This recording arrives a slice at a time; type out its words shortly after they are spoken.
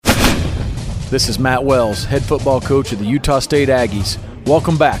This is Matt Wells, head football coach of the Utah State Aggies.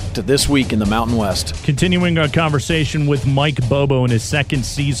 Welcome back to This Week in the Mountain West. Continuing our conversation with Mike Bobo in his second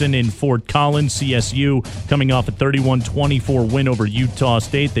season in Fort Collins, CSU, coming off a 31-24 win over Utah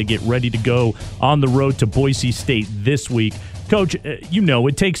State. They get ready to go on the road to Boise State this week. Coach, you know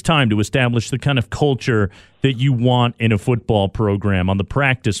it takes time to establish the kind of culture that you want in a football program on the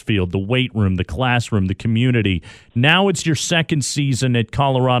practice field, the weight room, the classroom, the community. Now it's your second season at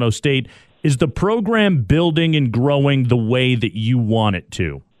Colorado State. Is the program building and growing the way that you want it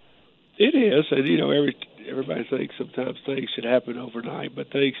to? It is, and everybody thinks sometimes things should happen overnight,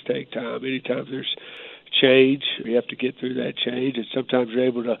 but things take time. Anytime there's change, you have to get through that change, and sometimes you're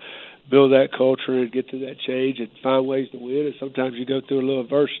able to build that culture and get through that change and find ways to win, and sometimes you go through a little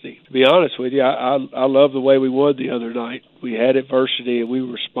adversity. To be honest with you, I love the way we won the other night. We had adversity, and we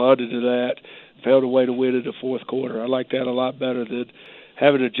responded to that, found a way to win in the fourth quarter. I like that a lot better than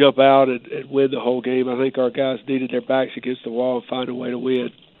having to jump out and win the whole game. I think our guys needed their backs against the wall and find a way to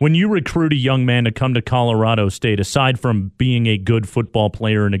win. When you recruit a young man to come to Colorado State, aside from being a good football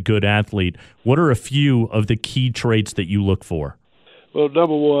player and a good athlete, what are a few of the key traits that you look for? Well,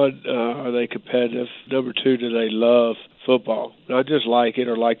 number one, are they competitive? Number two, do they love football? Not just like it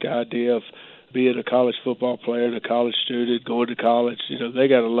or like the idea of being a college football player and a college student, going to college. They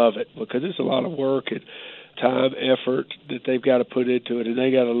got to love it because it's a lot of work and time, effort that they've got to put into it, and they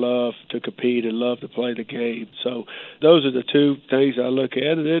got to love to compete and love to play the game. So those are the two things I look at.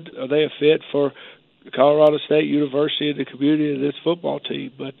 And then, are they a fit for Colorado State University and the community of this football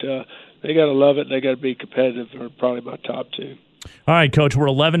team? But they got to love it, and they got to be competitive. Are probably my top two. All right, Coach, we're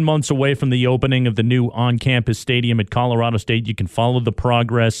 11 months away from the opening of the new on-campus stadium at Colorado State. You can follow the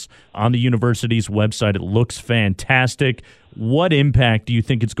progress on the university's website. It looks fantastic. What impact do you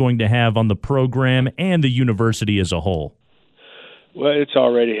think it's going to have on the program and the university as a whole? Well, it's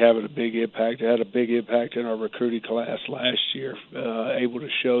already having a big impact. It had a big impact in our recruiting class last year, able to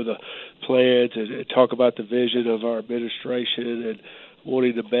show the plans and talk about the vision of our administration and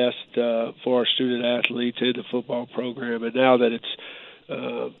wanting the best for our student athletes in the football program. And now that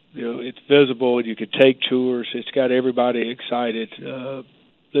it's visible and you can take tours, it's got everybody excited.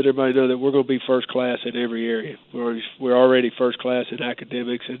 Let everybody know that we're going to be first class in every area. We're already first class in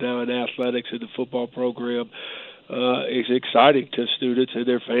academics and now in athletics in the football program. It's exciting to students and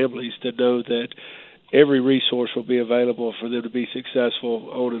their families to know that every resource will be available for them to be successful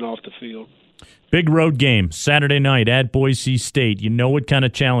on and off the field. Big road game Saturday night at Boise State. You know what kind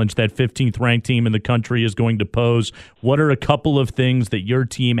of challenge that 15th ranked team in the country is going to pose. What are a couple of things that your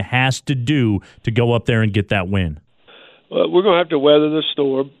team has to do to go up there and get that win? Well, we're going to have to weather the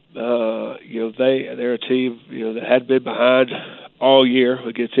storm. They're a team that had been behind all year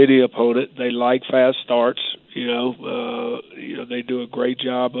against any opponent. They like fast starts. They do a great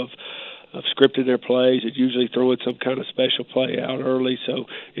job of scripting their plays and usually throwing some kind of special play out early. So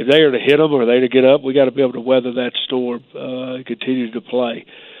if they are to hit them or they to get up, we got to be able to weather that storm and continue to play.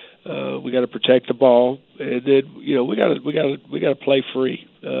 We got to protect the ball, and then we got to play free.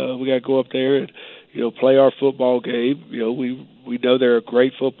 We got to go up there and play our football game. We know they're a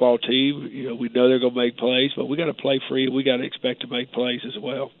great football team. We know they're going to make plays, but we got to play free and we got to expect to make plays as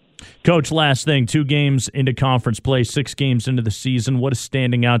well. Coach, last thing, 2 games into conference play, 6 games into the season. What is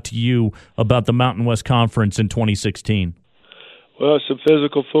standing out to you about the Mountain West Conference in 2016? Well, some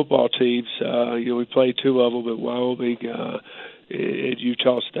physical football teams. We played 2 of them at Wyoming and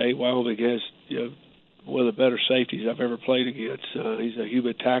Utah State. Wyoming has one of the better safeties I've ever played against. He's a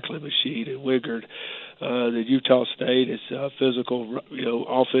human tackling machine at Wingard. The Utah State is physical,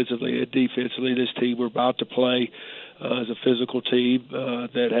 offensively and defensively. This team we're about to play is a physical team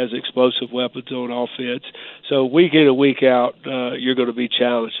that has explosive weapons on offense. So week in and week out, you're going to be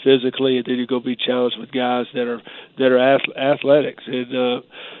challenged physically, and then you're going to be challenged with guys that are athletics. And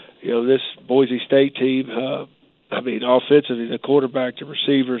this Boise State team, offensively, the quarterback, the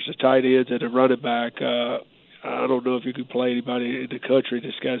receivers, the tight ends, and the running back. I don't know if you could play anybody in the country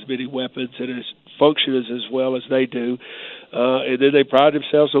that's got as many weapons and is functions as well as they do. And then they pride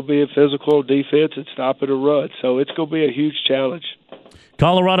themselves on being physical defense and stopping a run. So it's going to be a huge challenge.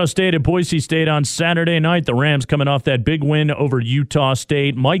 Colorado State at Boise State on Saturday night. The Rams coming off that big win over Utah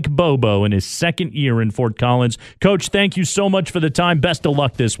State. Mike Bobo in his second year in Fort Collins. Coach, thank you so much for the time. Best of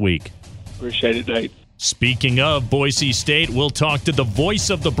luck this week. Appreciate it, Nate. Speaking of Boise State, we'll talk to the voice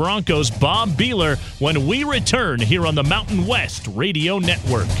of the Broncos, Bob Beeler, when we return here on the Mountain West Radio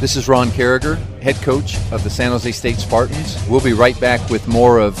Network. This is Ron Carragher, head coach of the San Jose State Spartans. We'll be right back with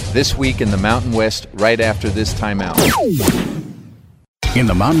more of This Week in the Mountain West right after this timeout. In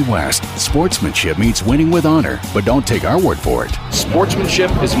the Mountain West, sportsmanship means winning with honor, but don't take our word for it.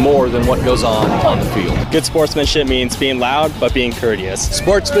 Sportsmanship is more than what goes on the field. Good sportsmanship means being loud but being courteous.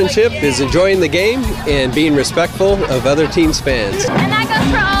 Sportsmanship is enjoying the game and being respectful of other teams' fans. And that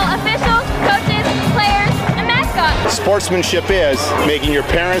goes for all officials, coaches, players, and mascots. Sportsmanship is making your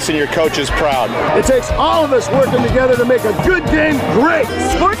parents and your coaches proud. It takes all of us working together to make a good game great.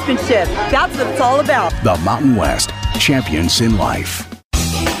 Sportsmanship, that's what it's all about. The Mountain West, champions in life.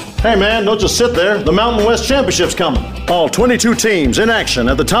 Hey man, don't just sit there. The Mountain West Championship's coming. All 22 teams in action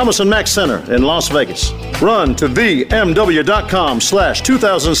at the Thomas & Mack Center in Las Vegas. Run to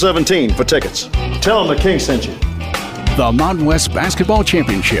vmw.com/2017 for tickets. Tell them the King sent you. The Mountain West Basketball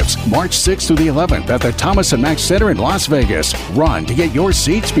Championships, March 6th through the 11th at the Thomas & Mack Center in Las Vegas. Run to get your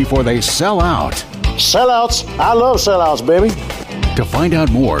seats before they sell out. Sellouts. I love sellouts, baby. To find out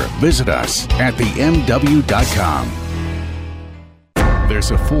more, visit us at themw.com.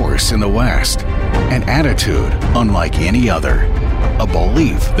 There's a force in the West, an attitude unlike any other, a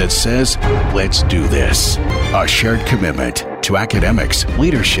belief that says, let's do this, a shared commitment to academics,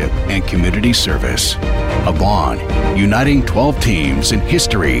 leadership, and community service, a bond uniting 12 teams in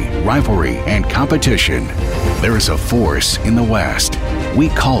history, rivalry, and competition. There is a force in the West. We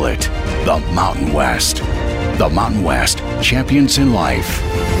call it the Mountain West. The Mountain West, champions in life.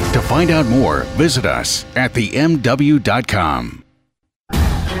 To find out more, visit us at themw.com.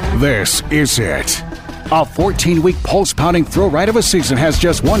 This is it. A 14-week pulse-pounding thrill ride of a season has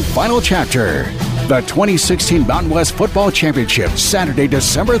just one final chapter. The 2016 Mountain West Football Championship, Saturday,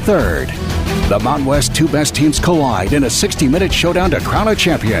 December 3rd. The Mountain West two best teams collide in a 60-minute showdown to crown a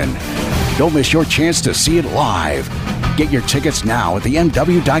champion. Don't miss your chance to see it live. Get your tickets now at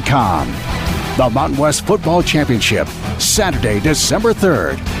themw.com. The Mountain West Football Championship, Saturday, December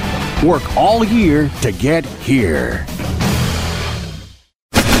 3rd. Work all year to get here.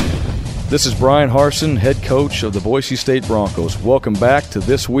 This is Brian Harsin, head coach of the Boise State Broncos. Welcome back to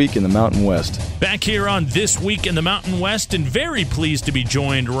This Week in the Mountain West. Back here on This Week in the Mountain West, and very pleased to be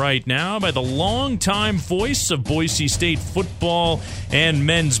joined right now by the longtime voice of Boise State football and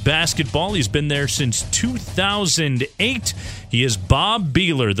men's basketball. He's been there since 2008. He is Bob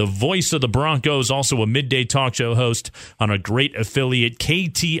Beeler, the voice of the Broncos, also a midday talk show host on a great affiliate,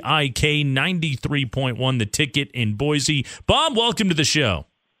 KTIK 93.1, The Ticket in Boise. Bob, welcome to the show.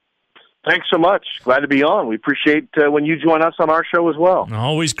 Thanks so much. Glad to be on. We appreciate when you join us on our show as well.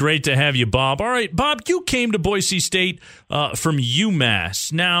 Always great to have you, Bob. All right, Bob, you came to Boise State from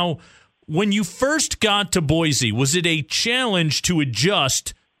UMass. Now, when you first got to Boise, was it a challenge to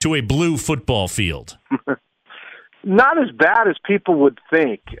adjust to a blue football field? Not as bad as people would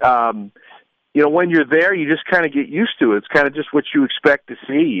think. When you're there, you just kind of get used to it. It's kind of just what you expect to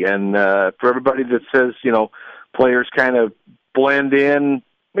see. And for everybody that says, players kind of blend in,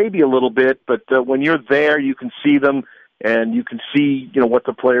 maybe a little bit, but when you're there, you can see them and you can see, what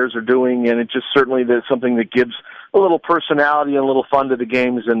the players are doing, and it just certainly is something that gives a little personality and a little fun to the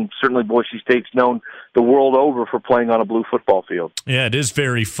games, and certainly Boise State's known the world over for playing on a blue football field. Yeah, it is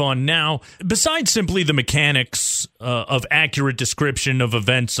very fun. Now, besides simply the mechanics of accurate description of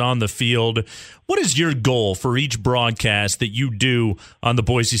events on the field, what is your goal for each broadcast that you do on the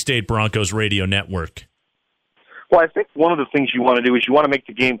Boise State Broncos radio network? Well, I think one of the things you want to do is you want to make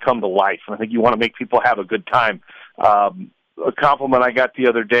the game come to life. And I think you want to make people have a good time. A compliment I got the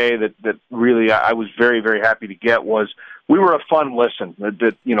other day that really I was very, very happy to get was we were a fun listen.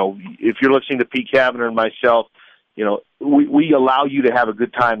 That if you're listening to Pete Kavanaugh and myself, we allow you to have a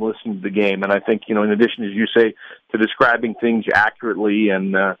good time listening to the game. And I think, in addition, as you say, to describing things accurately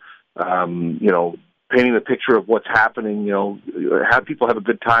and, painting the picture of what's happening, have people have a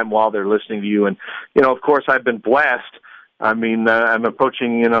good time while they're listening to you. And, of course, I've been blessed. I mean, I'm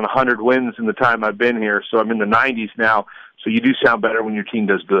approaching in on 100 wins in the time I've been here, so I'm in the 90s now. So you do sound better when your team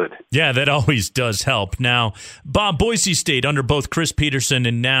does good. Yeah, that always does help. Now, Bob, Boise State, under both Chris Peterson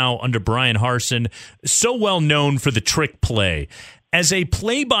and now under Brian Harsin, so well known for the trick play. As a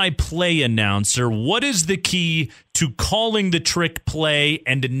play-by-play announcer, what is the key to calling the trick play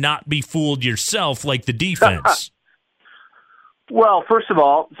and to not be fooled yourself like the defense? Well, first of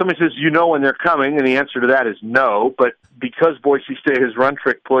all, somebody says, when they're coming, and the answer to that is no. But because Boise State has run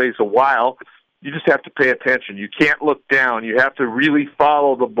trick plays a while, you just have to pay attention. You can't look down. You have to really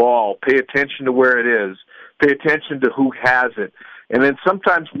follow the ball, pay attention to where it is, pay attention to who has it. And then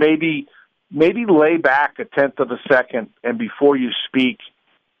sometimes maybe lay back a tenth of a second, and before you speak,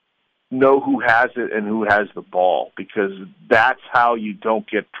 know who has it and who has the ball, because that's how you don't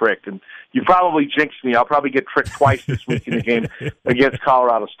get tricked. And you probably jinxed me. I'll probably get tricked twice this week in the game against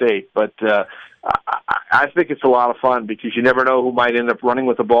Colorado State. But I think it's a lot of fun because you never know who might end up running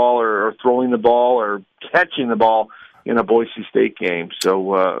with the ball or throwing the ball or catching the ball in a Boise State game.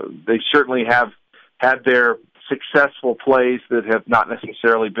 So they certainly have had their successful plays that have not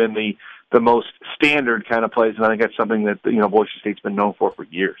necessarily been the most standard kind of plays, and I think that's something that Boise State's been known for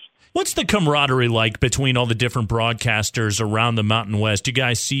years. What's the camaraderie like between all the different broadcasters around the Mountain West? You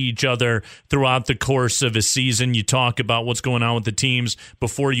guys see each other throughout the course of a season. You talk about what's going on with the teams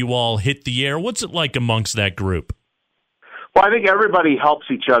before you all hit the air. What's it like amongst that group? Well, I think everybody helps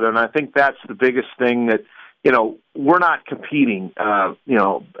each other, and I think that's the biggest thing that, we're not competing.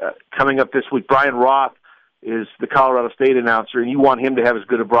 Coming up this week, Brian Roth is the Colorado State announcer, and you want him to have as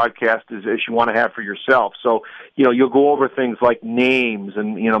good a broadcast as you want to have for yourself. So, you'll go over things like names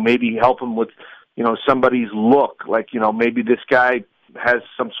and, maybe help him with, somebody's look. Like, maybe this guy has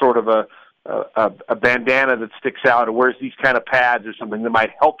some sort of a bandana that sticks out or wears these kind of pads or something that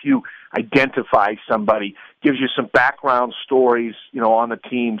might help you identify somebody, gives you some background stories, on the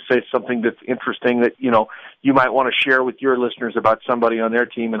team, say something that's interesting that, you might want to share with your listeners about somebody on their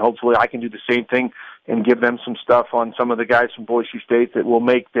team, and hopefully I can do the same thing and give them some stuff on some of the guys from Boise State that will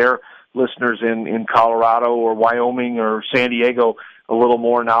make their listeners in Colorado or Wyoming or San Diego a little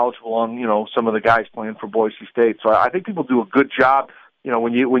more knowledgeable on, some of the guys playing for Boise State. So I think people do a good job,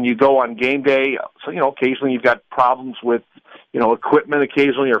 when you go on game day. So, occasionally you've got problems with, equipment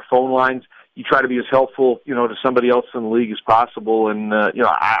occasionally or phone lines. You try to be as helpful, to somebody else in the league as possible. And,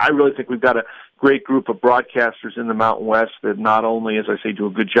 I really think we've got a great group of broadcasters in the Mountain West that not only, as I say, do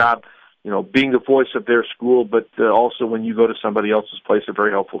a good job, being the voice of their school, but also when you go to somebody else's place, are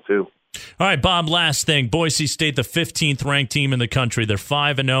very helpful too. All right, Bob, last thing. Boise State, the 15th ranked team in the country. They're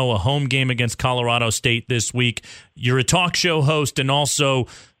 5-0, a home game against Colorado State this week. You're a talk show host and also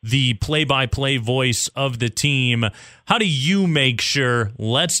the play-by-play voice of the team. How do you make sure,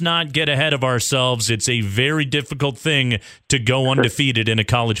 let's not get ahead of ourselves, it's a very difficult thing to go undefeated in a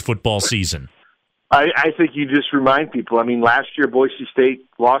college football season? I think you just remind people. I mean, last year Boise State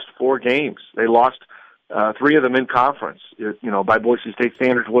lost 4 games. They lost 3 of them in conference. By Boise State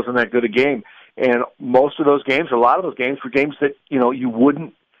standards, wasn't that good a game. And most of those games, a lot of those games, were games that, you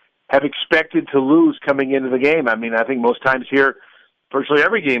wouldn't have expected to lose coming into the game. I mean, I think most times here, virtually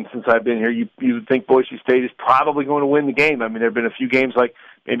every game since I've been here, you would think Boise State is probably going to win the game. I mean, there have been a few games like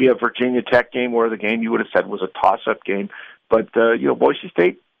maybe a Virginia Tech game where the game you would have said was a toss-up game. But, Boise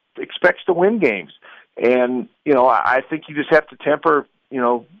State expects to win games. And, I think you just have to temper,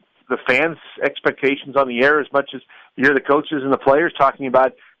 the fans' expectations on the air as much as you hear the coaches and the players talking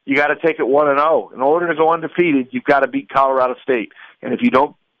about you got to take it 1-0. In order to go undefeated, you've got to beat Colorado State. And if you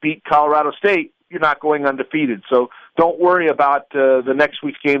don't beat Colorado State, you're not going undefeated. So don't worry about the next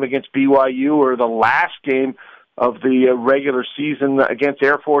week's game against BYU or the last game of the regular season against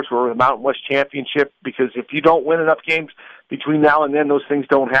Air Force or the Mountain West Championship, because if you don't win enough games between now and then, those things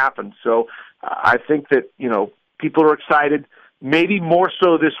don't happen. So I think that, people are excited, maybe more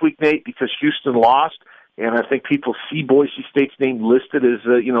so this week, Nate, because Houston lost, and I think people see Boise State's name listed as,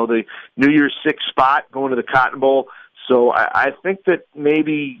 the New Year's 6 spot going to the Cotton Bowl. So I think that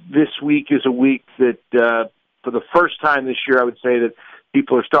maybe this week is a week that, for the first time this year, I would say that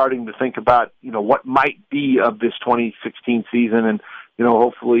people are starting to think about, what might be of this 2016 season, and,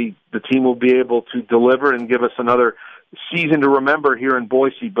 hopefully the team will be able to deliver and give us another season to remember here in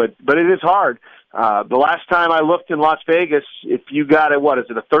Boise. But it is hard. The last time I looked in Las Vegas, if you got a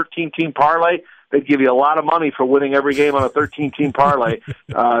 13-team parlay, they'd give you a lot of money for winning every game on a 13-team parlay.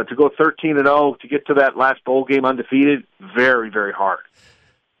 To go 13-0, to get to that last bowl game undefeated, very, very hard.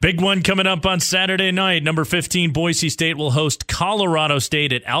 Big one coming up on Saturday night. Number 15, Boise State will host Colorado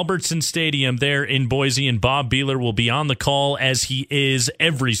State at Albertson Stadium there in Boise, and Bob Beeler will be on the call as he is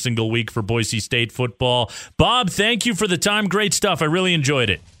every single week for Boise State football. Bob, thank you for the time. Great stuff. I really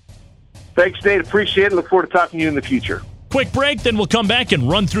enjoyed it. Thanks, Nate. Appreciate it. Look forward to talking to you in the future. Quick break, then we'll come back and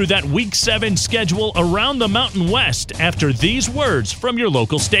run through that Week 7 schedule around the Mountain West after these words from your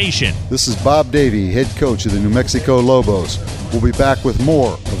local station. This is Bob Davie, head coach of the New Mexico Lobos. We'll be back with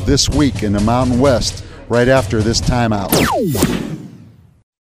more of This Week in the Mountain West right after this timeout.